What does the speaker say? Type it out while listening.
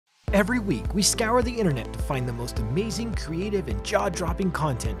Every week, we scour the internet to find the most amazing, creative, and jaw-dropping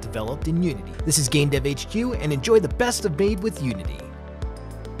content developed in Unity. This is GameDevHQ, and enjoy the best of Made with Unity.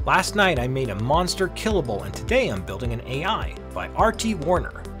 Last night I made a monster killable, and today I'm building an AI by R.T.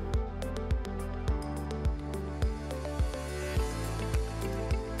 Warner.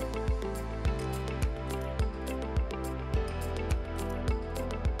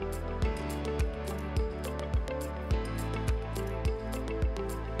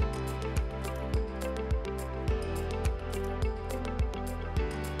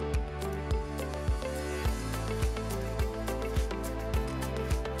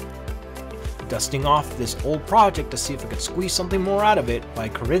 Dusting off this old project to see if I could squeeze something more out of it by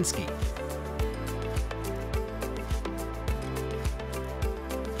Karinsky.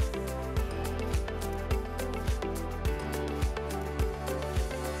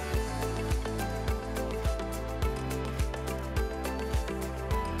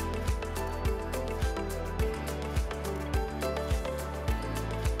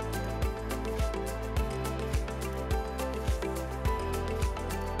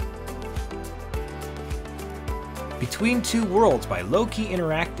 Between Two Worlds by Low-Key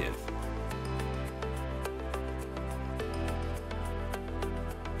Interactive.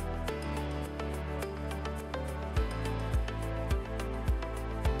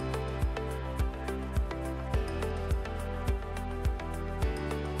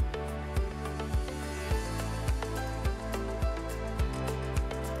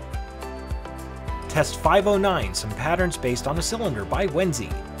 Test 509, Some Patterns Based on a Cylinder by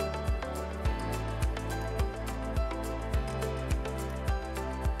Wenzi.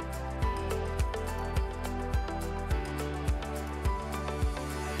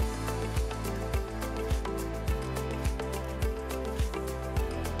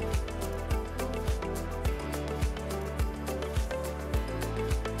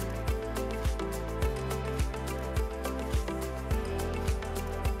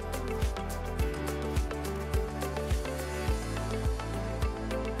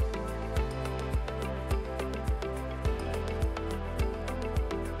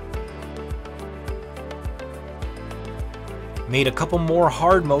 Made a couple more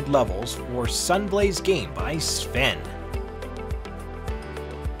hard mode levels for Sunblaze Game by Sven.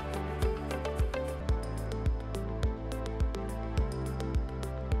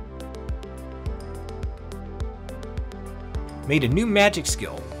 Made a new magic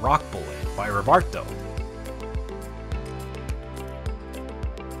skill, Rock Bullet, by Roberto.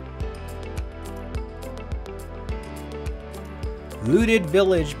 Looted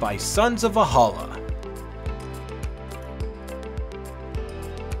Village by Sons of Valhalla.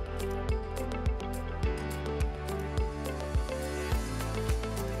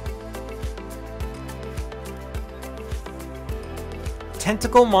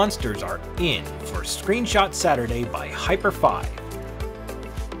 Tentacle Monsters are in for Screenshot Saturday by Hyper5.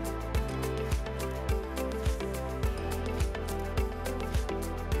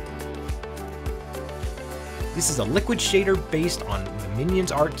 This is a liquid shader based on the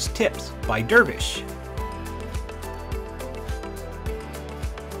Minions Arts Tips by Dervish.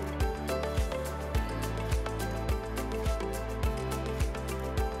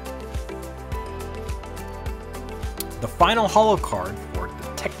 The final holo card for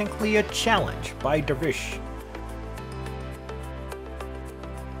Technically a Challenge by Dervish.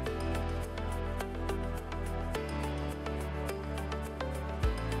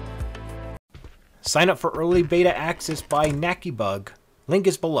 Sign up for early beta access by Nakibug. Link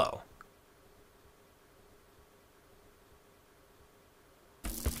is below.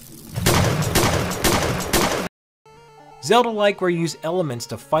 Zelda-like where you use elements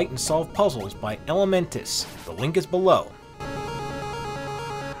to fight and solve puzzles by Elementus. The link is below.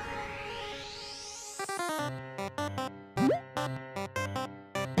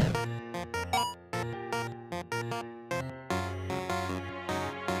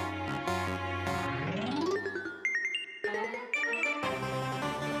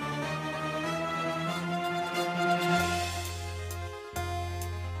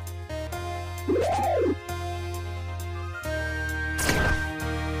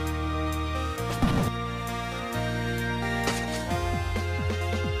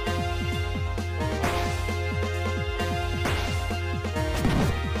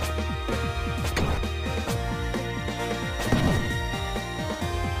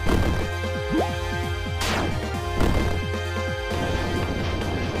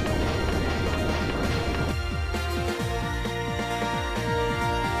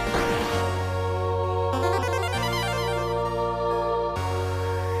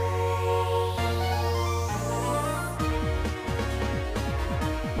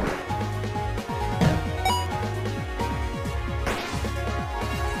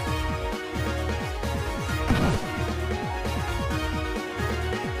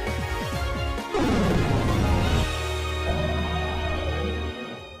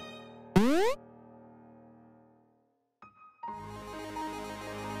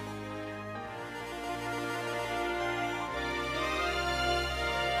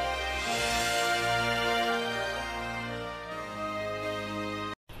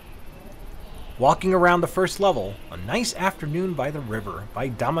 Walking around the first level, A Nice Afternoon by the River by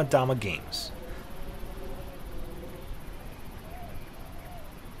Dama Dama Games.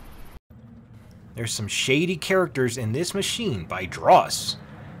 There's some shady characters in this machine by Dross.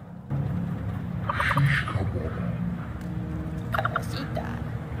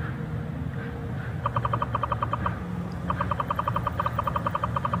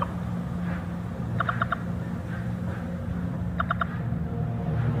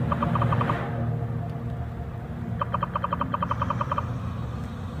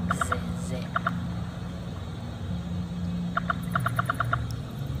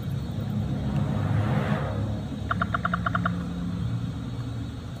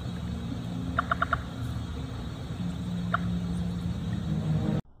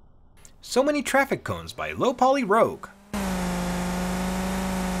 So Many Traffic Cones by Low Poly Rogue.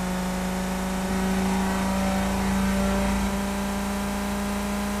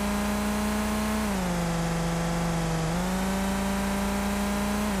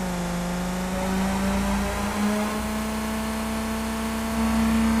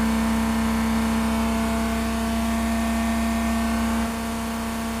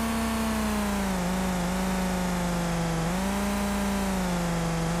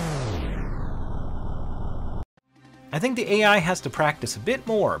 I think the AI has to practice a bit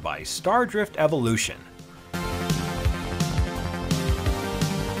more by Stardrift Evolution.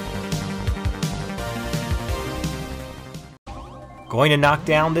 Going to Knock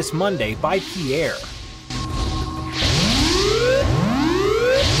Down This Monday by Pierre.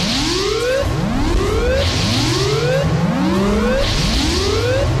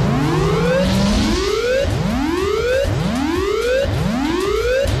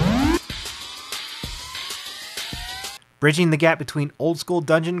 Bridging the gap between old-school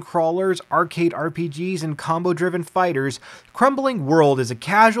dungeon crawlers, arcade RPGs, and combo-driven fighters, Crumbling World is a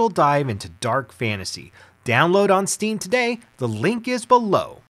casual dive into dark fantasy. Download on Steam today, the link is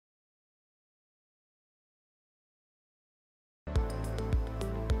below.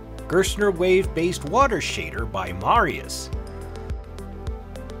 Gerstner Wave-based water shader by Marius.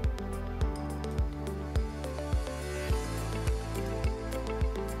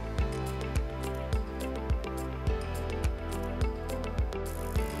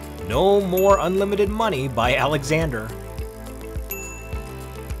 No More Unlimited Money by Alexander.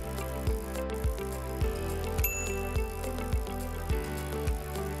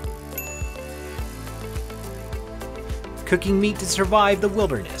 Cooking Meat to Survive the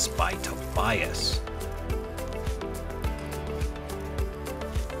Wilderness by Tobias.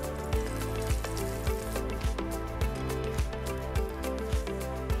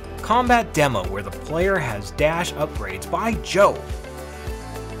 Combat Demo where the player has dash upgrades by Joe.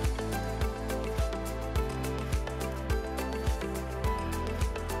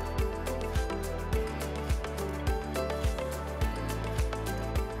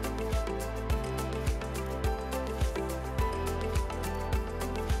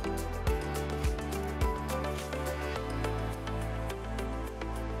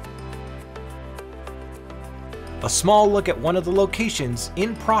 A small look at one of the locations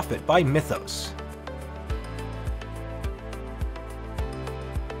in Profit by Mythos.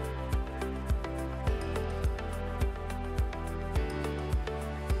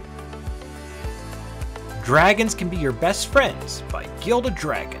 Dragons Can Be Your Best Friends by Guild of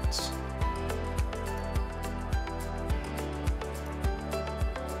Dragons.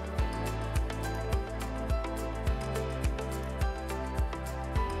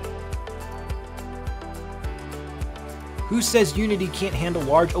 Who Says Unity Can't Handle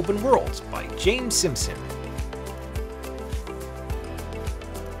Large Open Worlds by James Simpson.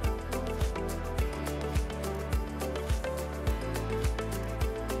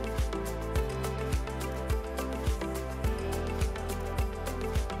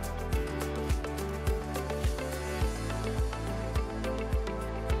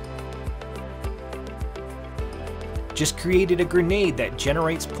 Just Created a Grenade That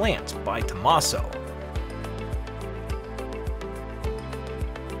Generates Plants by Tommaso.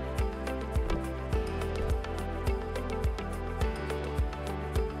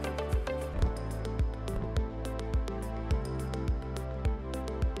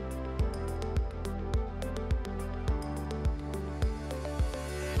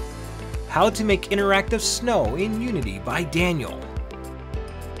 How to Make Interactive Snow in Unity by Daniel.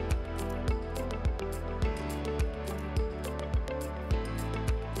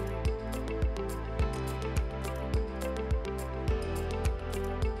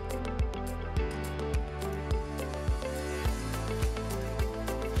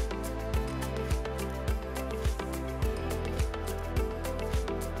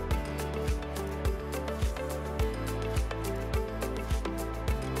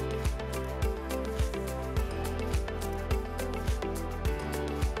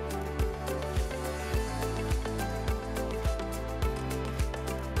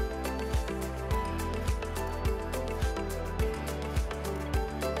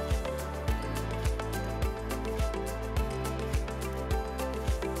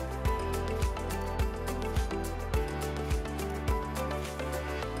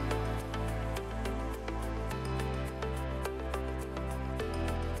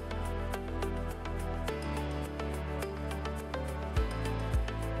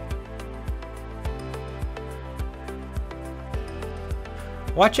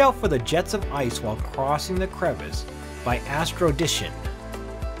 Watch out for the jets of ice while crossing the crevice by Astrodition.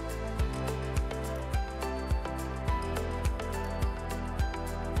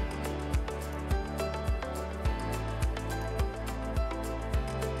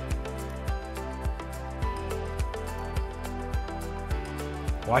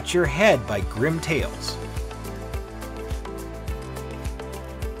 Watch Your Head by Grim Tales.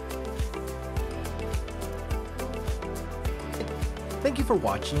 Thank you for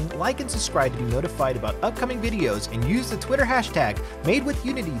watching. Like and subscribe to be notified about upcoming videos, and use the Twitter hashtag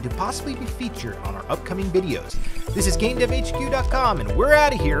MadeWithUnity to possibly be featured on our upcoming videos. This is GameDevHQ.com, and we're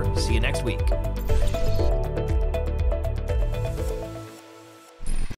out of here. See you next week.